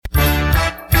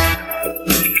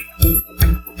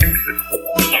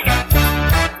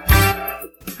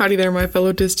Howdy there, my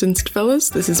fellow distanced fellas.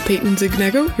 This is Peyton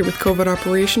Zignego, here with COVID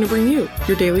Operation to bring you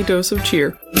your daily dose of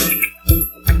cheer.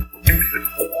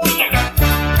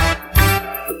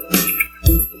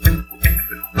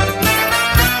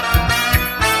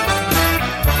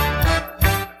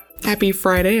 Happy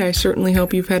Friday. I certainly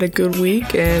hope you've had a good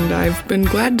week, and I've been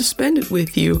glad to spend it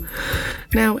with you.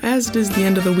 Now, as it is the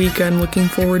end of the week, I'm looking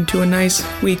forward to a nice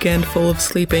weekend full of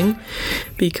sleeping,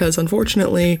 because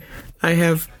unfortunately, I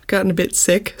have gotten a bit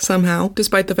sick somehow.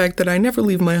 Despite the fact that I never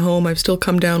leave my home, I've still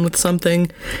come down with something,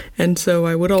 and so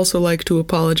I would also like to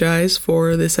apologize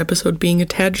for this episode being a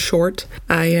tad short.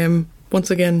 I am once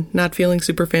again, not feeling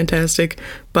super fantastic,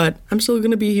 but I'm still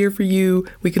going to be here for you.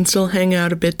 We can still hang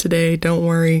out a bit today, don't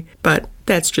worry. But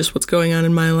that's just what's going on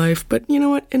in my life. But you know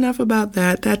what? Enough about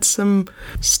that. That's some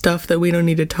stuff that we don't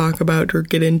need to talk about or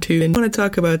get into. And I want to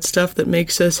talk about stuff that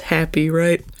makes us happy,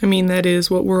 right? I mean, that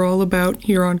is what we're all about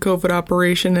here on COVID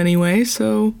Operation anyway.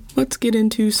 So let's get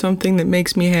into something that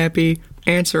makes me happy.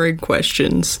 Answering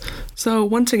questions. So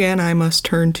once again, I must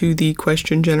turn to the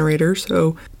question generator,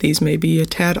 so these may be a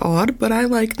tad odd, but I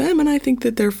like them and I think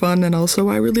that they're fun, and also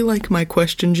I really like my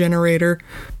question generator.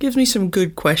 Gives me some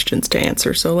good questions to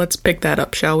answer, so let's pick that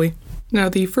up, shall we? Now,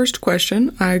 the first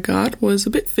question I got was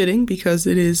a bit fitting because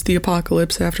it is the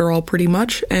apocalypse after all, pretty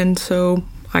much, and so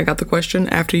I got the question,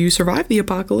 after you survive the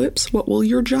apocalypse, what will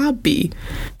your job be?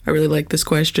 I really like this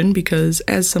question because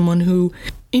as someone who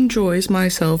enjoys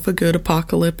myself a good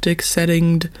apocalyptic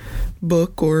settinged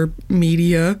book or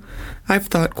media, I've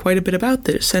thought quite a bit about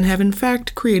this and have in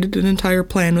fact created an entire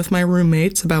plan with my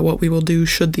roommates about what we will do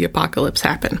should the apocalypse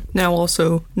happen. Now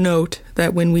also note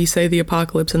that when we say the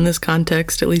apocalypse in this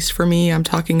context, at least for me, I'm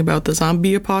talking about the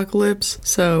zombie apocalypse.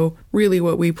 So really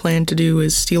what we plan to do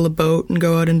is steal a boat and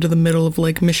go out into the middle of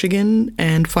Lake Michigan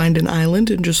and find an island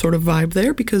and just sort of vibe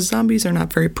there because zombies are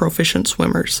not very proficient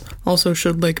swimmers. Also,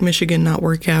 should Lake Michigan not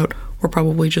work out, we're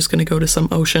probably just going to go to some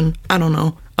ocean, I don't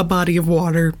know, a body of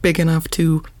water big enough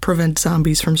to prevent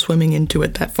zombies from swimming into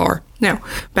it that far. Now,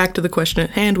 back to the question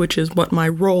at hand, which is what my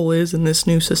role is in this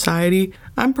new society.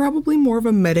 I'm probably more of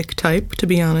a medic type, to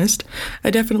be honest. I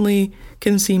definitely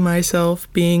can see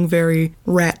myself being very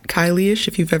Rat Kiley-ish,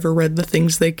 if you've ever read The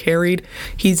Things They Carried.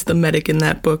 He's the medic in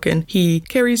that book, and he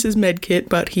carries his med kit,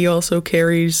 but he also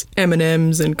carries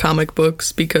M&Ms and comic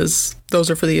books, because those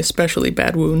are for the especially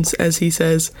bad wounds, as he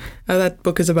says. That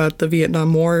book is about the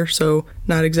Vietnam War, so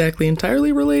not exactly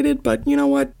entirely related, but you know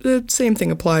what? The same thing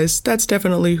applies. That's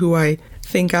definitely who I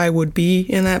think I would be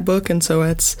in that book, and so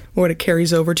that's what it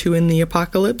carries over to in the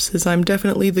apocalypse, is I'm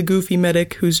definitely the goofy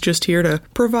medic who's just here to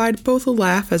provide both a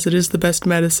laugh, as it is the best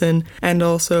medicine, and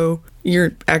also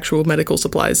your actual medical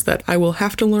supplies that I will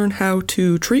have to learn how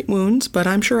to treat wounds, but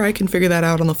I'm sure I can figure that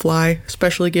out on the fly,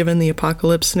 especially given the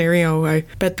apocalypse scenario. I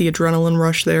bet the adrenaline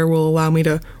rush there will allow me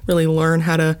to really learn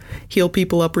how to heal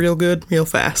people up real good, real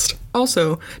fast.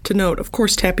 Also, to note, of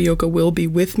course Tapioca will be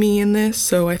with me in this,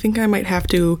 so I think I might have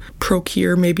to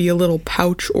procure maybe a little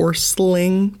pouch or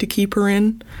sling to keep her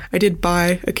in. I did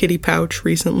buy a kitty pouch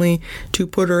recently to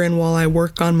put her in while I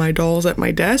work on my dolls at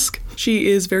my desk. She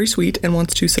is very sweet and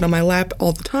wants to sit on my lap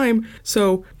all the time,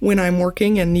 so when I'm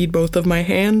working and need both of my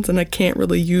hands and I can't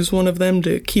really use one of them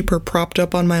to keep her propped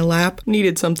up on my lap,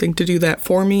 needed something to do that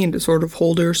for me and to sort of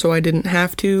hold her so I didn't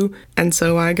have to, and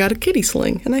so I got a kitty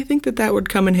sling, and I think that that would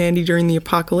come in handy during the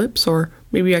apocalypse, or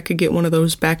maybe I could get one of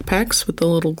those backpacks with the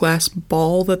little glass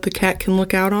ball that the cat can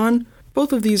look out on.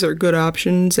 Both of these are good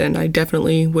options, and I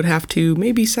definitely would have to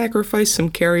maybe sacrifice some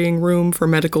carrying room for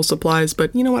medical supplies,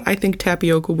 but you know what? I think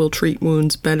Tapioca will treat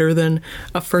wounds better than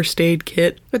a first aid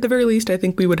kit. At the very least, I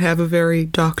think we would have a very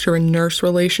doctor and nurse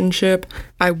relationship.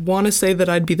 I want to say that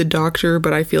I'd be the doctor,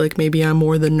 but I feel like maybe I'm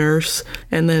more the nurse,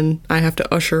 and then I have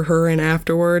to usher her in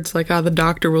afterwards, like, the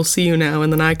doctor will see you now,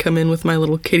 and then I come in with my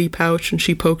little kitty pouch, and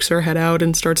she pokes her head out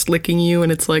and starts licking you,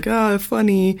 and it's like,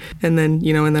 funny, and then,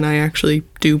 and then I actually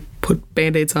do put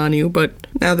band-aids on you. But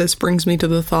now this brings me to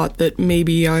the thought that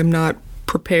maybe I'm not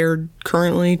prepared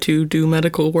currently to do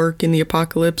medical work in the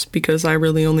apocalypse because I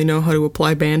really only know how to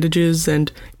apply bandages,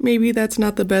 and maybe that's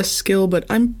not the best skill, but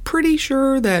I'm pretty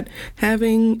sure that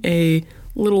having a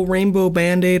little rainbow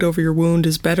band-aid over your wound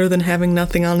is better than having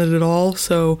nothing on it at all,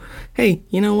 so hey,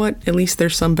 you know what? At least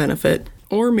there's some benefit.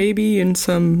 Or maybe in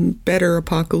some better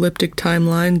apocalyptic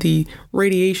timeline, the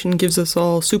radiation gives us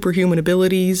all superhuman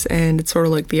abilities, and it's sort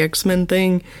of like the X-Men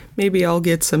thing. Maybe I'll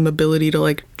get some ability to,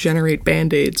 like, generate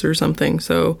Band-Aids or something.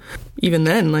 So even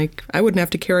then, like, I wouldn't have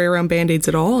to carry around Band-Aids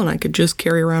at all, and I could just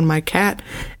carry around my cat.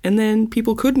 And then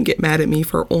people couldn't get mad at me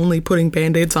for only putting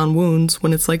Band-Aids on wounds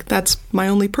when it's like, that's my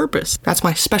only purpose. That's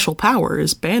my special power,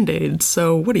 is Band-Aids.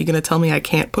 So what, are you going to tell me I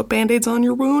can't put Band-Aids on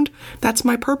your wound? That's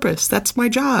my purpose. That's my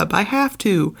job. I have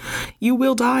to. You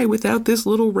will die without this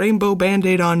little rainbow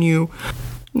Band-Aid on you.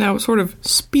 Now, sort of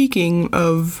speaking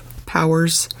of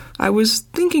powers, I was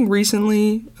thinking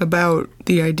recently about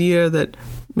the idea that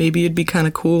maybe it'd be kind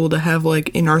of cool to have,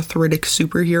 like, an arthritic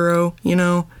superhero, you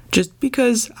know? Just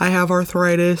because I have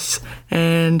arthritis,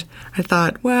 and I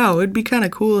thought, wow, it'd be kind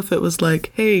of cool if it was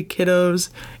like, hey, kiddos,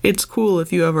 it's cool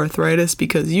if you have arthritis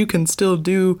because you can still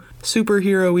do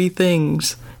superhero-y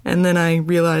things. And then I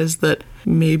realized that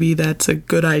maybe that's a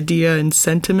good idea in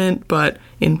sentiment, but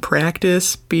in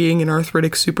practice, being an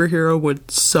arthritic superhero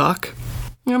would suck.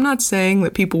 I'm not saying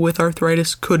that people with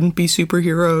arthritis couldn't be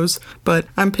superheroes, but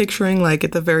I'm picturing, like,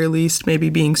 at the very least,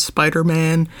 maybe being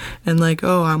Spider-Man, and like,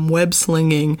 oh, I'm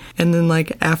web-slinging, and then,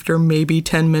 like, after maybe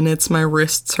 10 minutes, my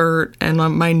wrists hurt, and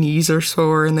my knees are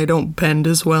sore, and they don't bend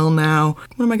as well now.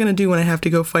 What am I gonna do when I have to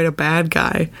go fight a bad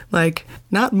guy? Like,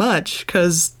 not much,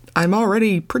 because I'm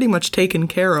already pretty much taken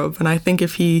care of, and I think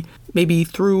if he maybe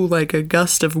threw, like, a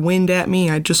gust of wind at me,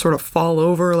 I'd just sort of fall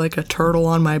over like a turtle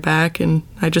on my back, and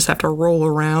I just have to roll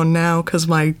around now because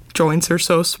my joints are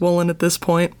so swollen at this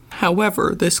point.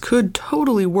 However, this could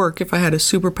totally work if I had a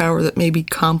superpower that maybe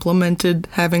complemented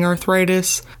having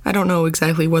arthritis. I don't know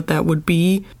exactly what that would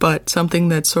be, but something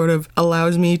that sort of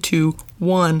allows me to,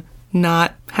 one,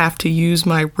 not have to use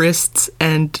my wrists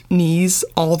and knees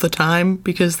all the time,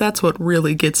 because that's what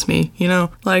really gets me, you know?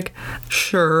 Like,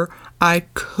 sure, I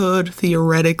could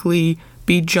theoretically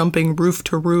be jumping roof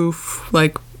to roof,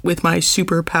 like, with my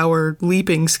superpowered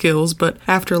leaping skills, but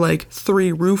after, like,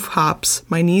 3 roof hops,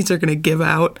 my knees are gonna give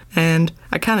out, and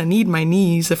I kind of need my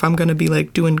knees if I'm gonna be,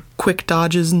 like, doing quick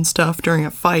dodges and stuff during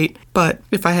a fight. But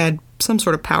if I had some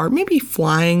sort of power, maybe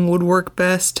flying would work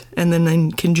best, and then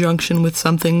in conjunction with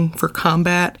something for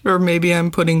combat. Or maybe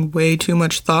I'm putting way too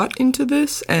much thought into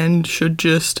this and should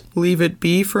just leave it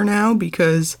be for now,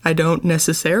 because I don't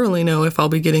necessarily know if I'll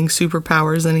be getting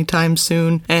superpowers anytime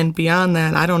soon, and beyond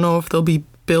that, I don't know if they'll be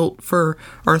built for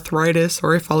arthritis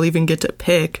or if I'll even get to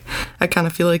pick. I kind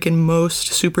of feel like in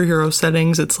most superhero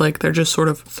settings, it's like they're just sort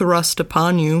of thrust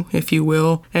upon you, if you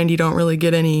will, and you don't really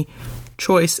get any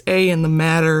choice, A, in the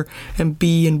matter, and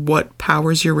B, in what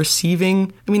powers you're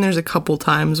receiving. I mean, there's a couple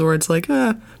times where it's like,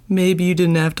 maybe you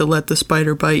didn't have to let the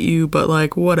spider bite you, but,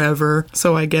 like, whatever.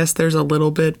 So I guess there's a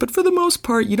little bit, but for the most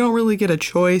part, you don't really get a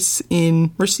choice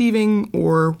in receiving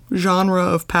or genre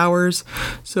of powers.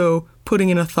 So putting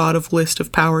in a thought of list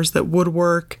of powers that would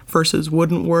work versus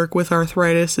wouldn't work with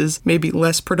arthritis is maybe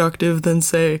less productive than,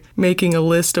 say, making a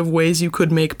list of ways you could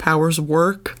make powers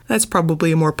work. That's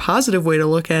probably a more positive way to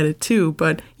look at it too,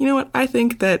 but you know what? I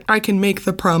think that I can make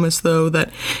the promise, though,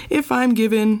 that if I'm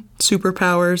given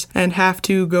superpowers and have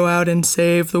to go out and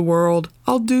save the world,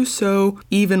 I'll do so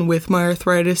even with my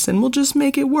arthritis, and we'll just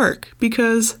make it work,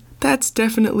 because that's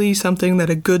definitely something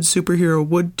that a good superhero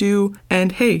would do.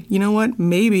 And hey, you know what?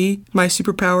 Maybe my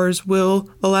superpowers will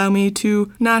allow me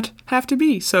to not have to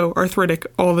be so arthritic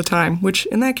all the time, which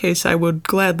in that case, I would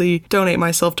gladly donate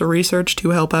myself to research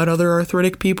to help out other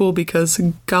arthritic people, because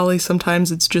golly,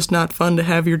 sometimes it's just not fun to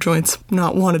have your joints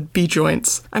not want to be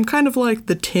joints. I'm kind of like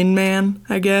the Tin Man,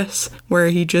 I guess, where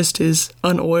he just is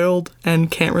unoiled and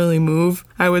can't really move.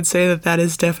 I would say that that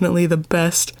is definitely the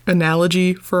best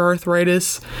analogy for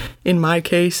arthritis, in my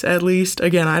case at least.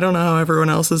 Again, I don't know how everyone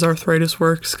else's arthritis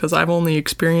works, because I've only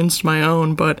experienced my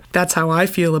own, but that's how I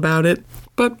feel about it.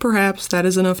 But perhaps that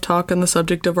is enough talk on the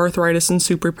subject of arthritis and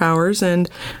superpowers, and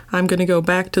I'm going to go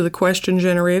back to the question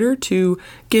generator to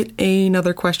get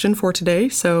another question for today.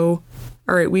 So,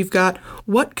 alright, we've got,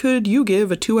 what could you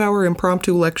give a 2-hour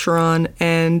impromptu lecture on?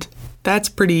 And that's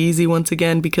pretty easy once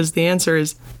again, because the answer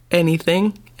is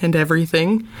anything and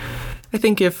everything. I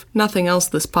think if nothing else,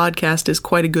 this podcast is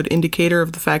quite a good indicator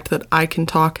of the fact that I can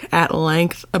talk at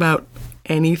length about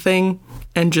anything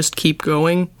and just keep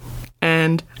going.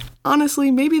 And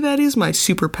honestly, maybe that is my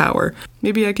superpower.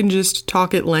 Maybe I can just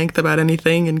talk at length about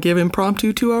anything and give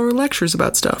impromptu 2-hour lectures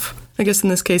about stuff. I guess in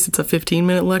this case it's a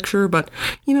 15-minute lecture, but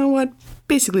you know what?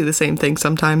 Basically the same thing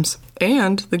sometimes.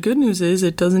 And the good news is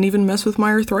it doesn't even mess with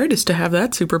my arthritis to have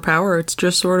that superpower. It's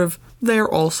just sort of there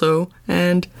also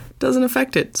and doesn't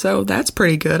affect it. So that's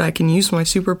pretty good. I can use my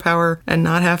superpower and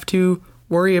not have to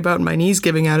worry about my knees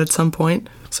giving out at some point.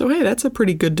 So hey, that's a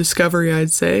pretty good discovery,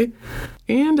 I'd say.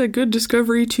 And a good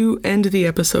discovery to end the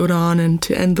episode on and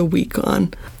to end the week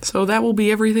on. So that will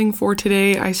be everything for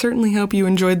today. I certainly hope you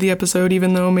enjoyed the episode,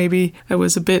 even though maybe I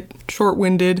was a bit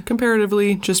short-winded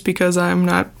comparatively, just because I'm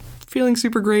not feeling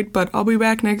super great, but I'll be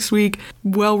back next week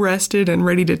well rested and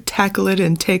ready to tackle it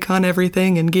and take on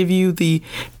everything and give you the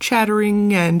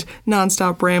chattering and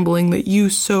nonstop rambling that you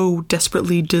so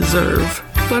desperately deserve.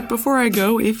 But before I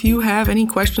go, if you have any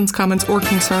questions, comments, or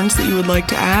concerns that you would like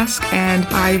to ask, and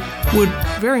I would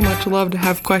very much love to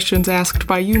have questions asked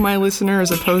by you, my listener,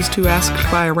 as opposed to asked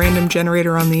by a random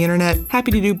generator on the internet.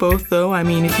 Happy to do both, though. I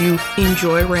mean, if you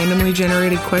enjoy randomly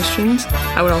generated questions,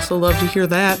 I would also love to hear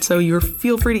that, so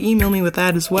feel free to email me with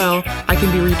that as well. I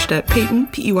can be reached at Peyton,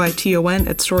 Peyton,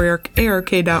 at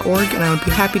storyarc.org, and I would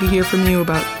be happy to hear from you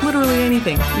about literally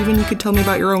anything. Even you could tell me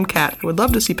about your own cat. I would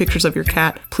love to see pictures of your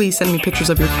cat. Please send me pictures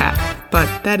of your cat.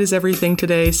 But that is everything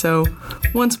today, so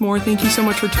once more, thank you so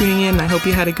much for tuning in. I hope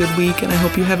you had a good week, and I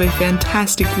hope you have a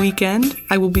fantastic weekend.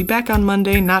 I will be back on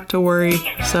Monday, not to worry.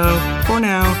 So, for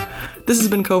now, this has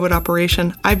been COVID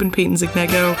Operation. I've been Peyton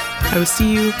Zignego. I will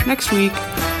see you next week.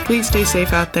 Please stay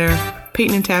safe out there.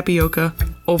 Peyton and Tapioca,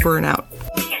 over and out.